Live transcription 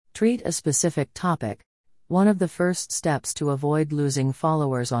Treat a specific topic. One of the first steps to avoid losing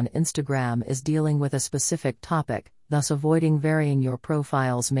followers on Instagram is dealing with a specific topic, thus avoiding varying your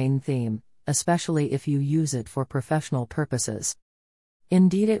profile's main theme, especially if you use it for professional purposes.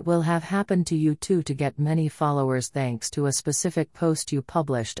 Indeed, it will have happened to you too to get many followers thanks to a specific post you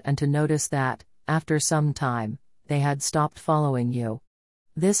published and to notice that, after some time, they had stopped following you.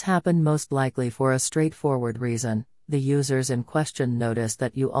 This happened most likely for a straightforward reason. The users in question noticed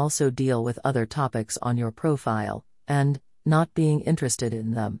that you also deal with other topics on your profile, and, not being interested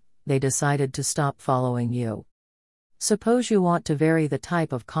in them, they decided to stop following you. Suppose you want to vary the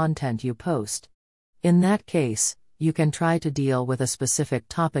type of content you post. In that case, you can try to deal with a specific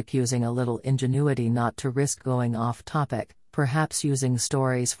topic using a little ingenuity not to risk going off topic, perhaps using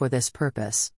stories for this purpose.